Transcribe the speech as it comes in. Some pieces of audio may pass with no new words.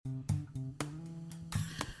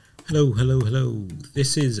Hello.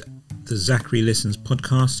 This is the Zachary Listens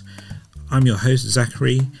podcast. I'm your host,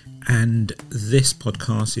 Zachary, and this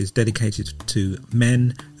podcast is dedicated to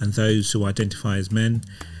men and those who identify as men.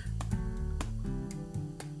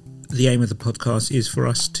 The aim of the podcast is for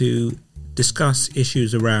us to discuss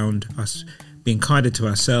issues around us being kinder to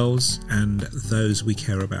ourselves and those we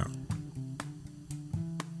care about.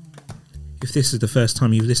 If this is the first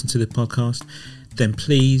time you've listened to the podcast, then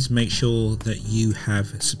please make sure that you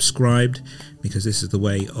have subscribed, because this is the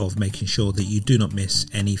way of making sure that you do not miss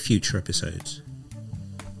any future episodes.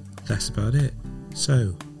 That's about it.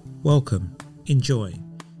 So, welcome. Enjoy.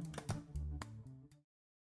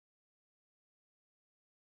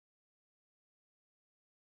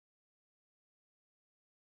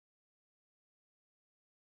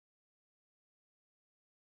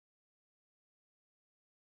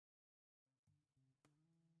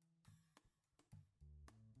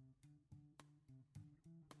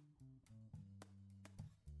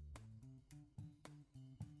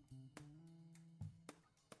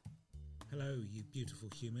 Hello, you beautiful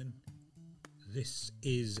human. This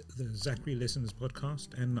is the Zachary Listens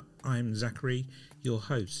podcast, and I'm Zachary, your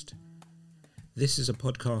host. This is a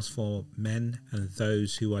podcast for men and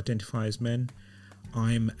those who identify as men.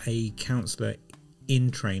 I'm a counsellor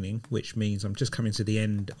in training, which means I'm just coming to the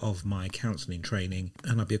end of my counselling training,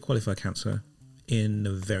 and I'll be a qualified counsellor in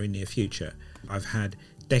the very near future. I've had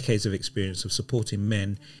decades of experience of supporting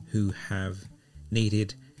men who have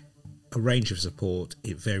needed a range of support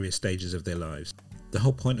at various stages of their lives. The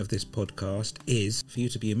whole point of this podcast is for you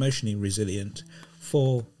to be emotionally resilient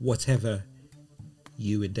for whatever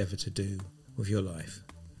you endeavour to do with your life.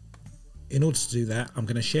 In order to do that, I'm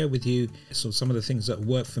going to share with you some of the things that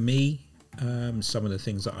work for me, some of the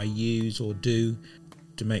things that I use or do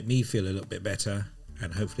to make me feel a little bit better,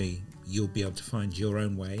 and hopefully you'll be able to find your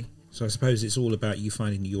own way. So I suppose it's all about you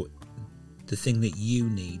finding the thing that you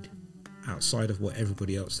need outside of what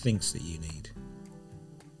everybody else thinks that you need.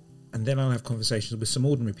 And then I'll have conversations with some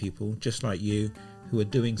ordinary people just like you who are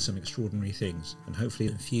doing some extraordinary things, and hopefully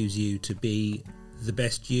infuse you to be the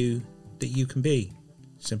best you that you can be.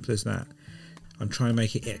 Simple as that. I'm trying to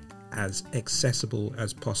make it as accessible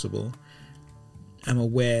as possible. I'm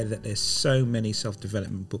aware that there's so many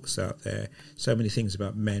self-development books out there, so many things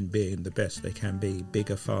about men being the best they can be,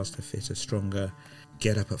 bigger, faster, fitter, stronger,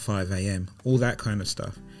 get up at 5 a.m, all that kind of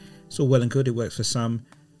stuff. It's all well and good, it works for some.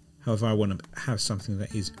 However, I want to have something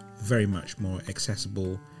that is very much more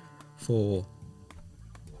accessible for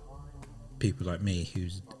people like me,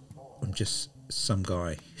 I'm just some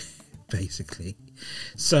guy, basically.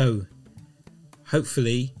 So,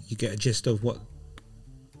 hopefully you get a gist of what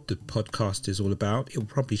the podcast is all about. It will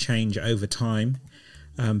probably change over time,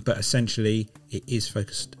 but essentially it is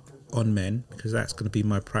focused on men, because that's going to be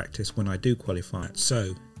my practice when I do qualify.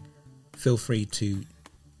 So, feel free to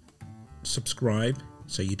subscribe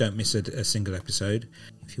so you don't miss a single episode.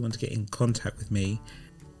 If you want to get in contact with me,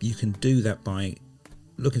 you can do that by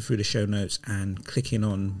looking through the show notes and clicking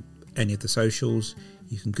on any of the socials.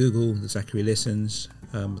 You can Google the Zachary Listens,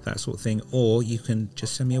 that sort of thing, or you can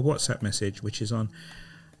just send me a WhatsApp message, which is on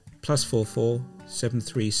 +44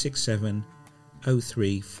 7367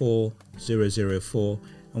 034 004,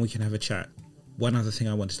 and we can have a chat. One other thing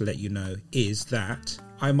I wanted to let you know is that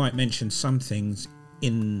I might mention some things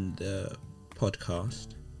in the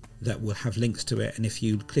podcast that will have links to it, and if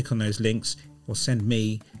you click on those links or send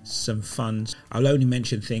me some funds, I'll only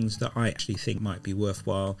mention things that I actually think might be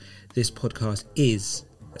worthwhile. This podcast is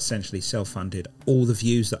essentially self-funded. All the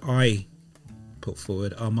views that I put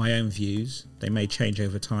forward are my own views. They may change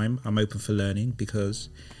over time. I'm open for learning, because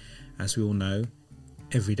as we all know,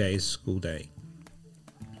 every day is school day.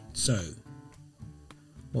 So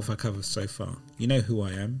what have I covered so far? You know who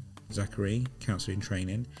I am, Zachary, counsellor in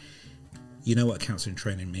training. You know what counselling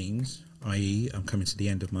training means, i.e. I'm coming to the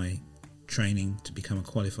end of my training to become a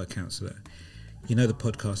qualified counsellor. You know the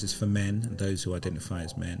podcast is for men and those who identify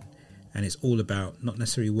as men, and it's all about not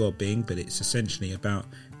necessarily well-being, but it's essentially about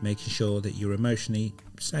making sure that you're emotionally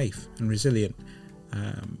safe and resilient.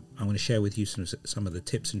 I'm going to share with you some of the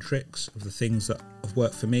tips and tricks of the things that have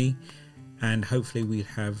worked for me, and hopefully we will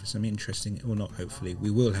have some interesting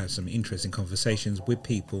conversations with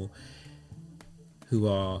people who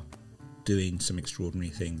are doing some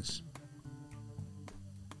extraordinary things.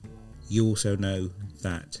 You also know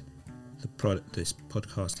that this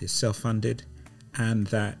podcast is self-funded, and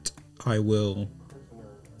that I will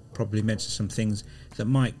probably mention some things that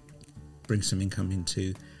might bring some income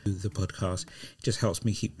into the podcast. It just helps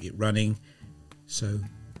me keep it running. So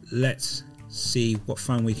let's see what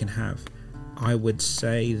fun we can have. I would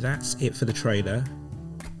say that's it for the trailer.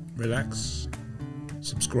 Relax,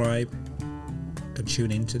 subscribe, and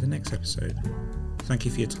tune in to the next episode. Thank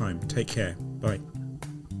you for your time. Take care. Bye.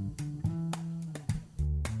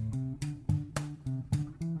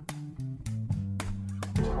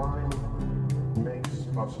 Time makes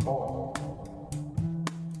us all.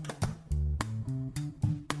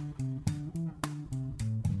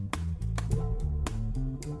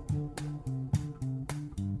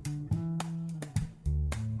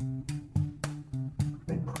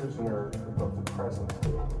 A prisoner of the present.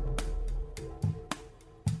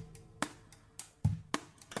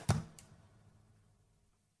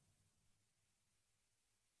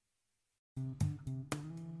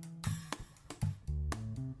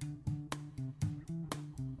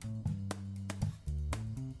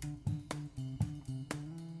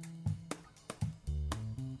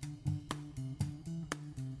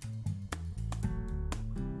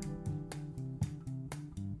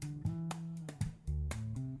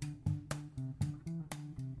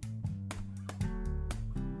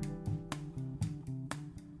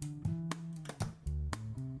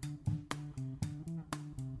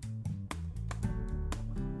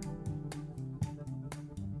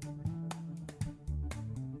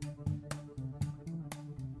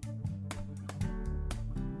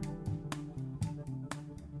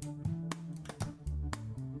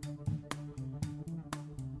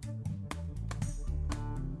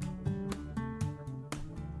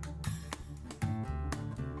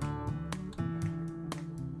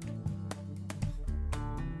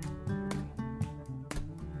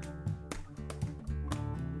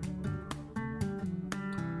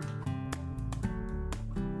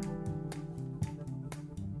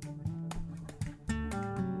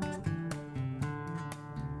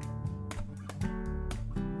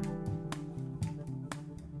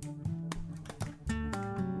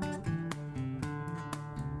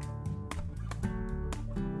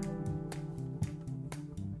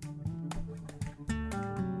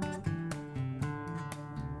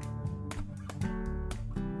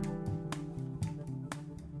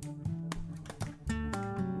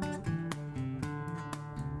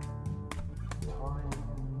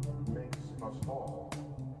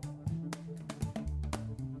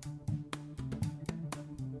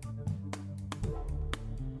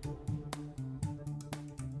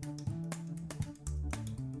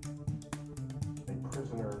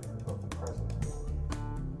 Prisoner of the present.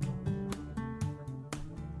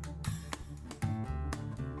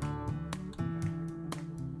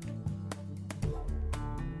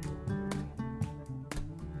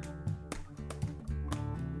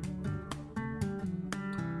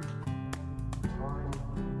 Time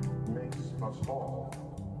makes us all.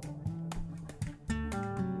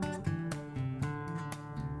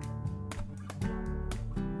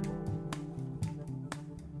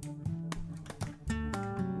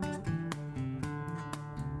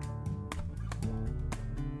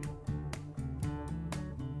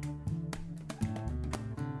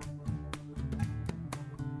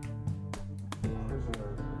 Prisoner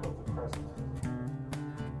of the present.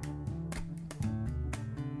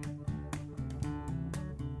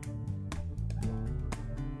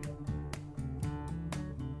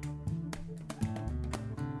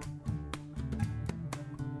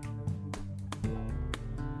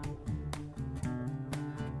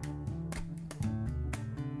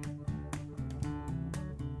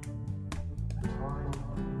 Time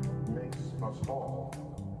makes us all.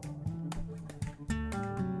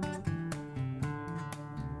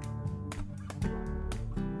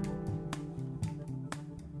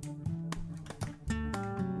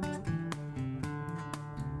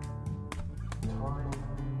 Time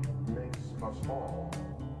makes us all.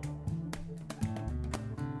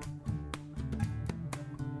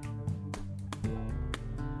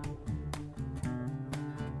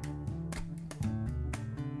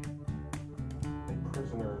 A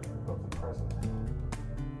prisoner of the present.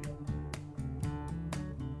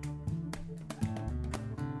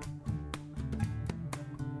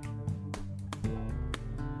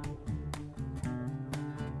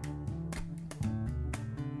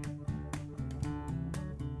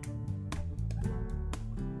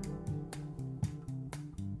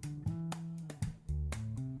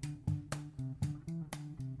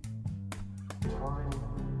 Time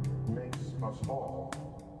makes us all.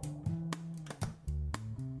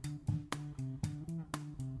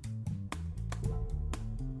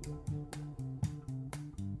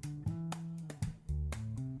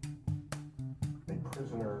 A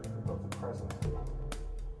prisoner of the present.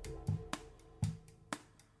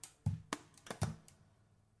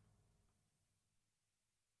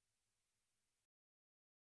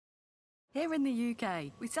 Here in the UK,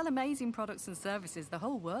 we sell amazing products and services the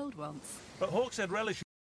whole world wants. But Hawkshead Relish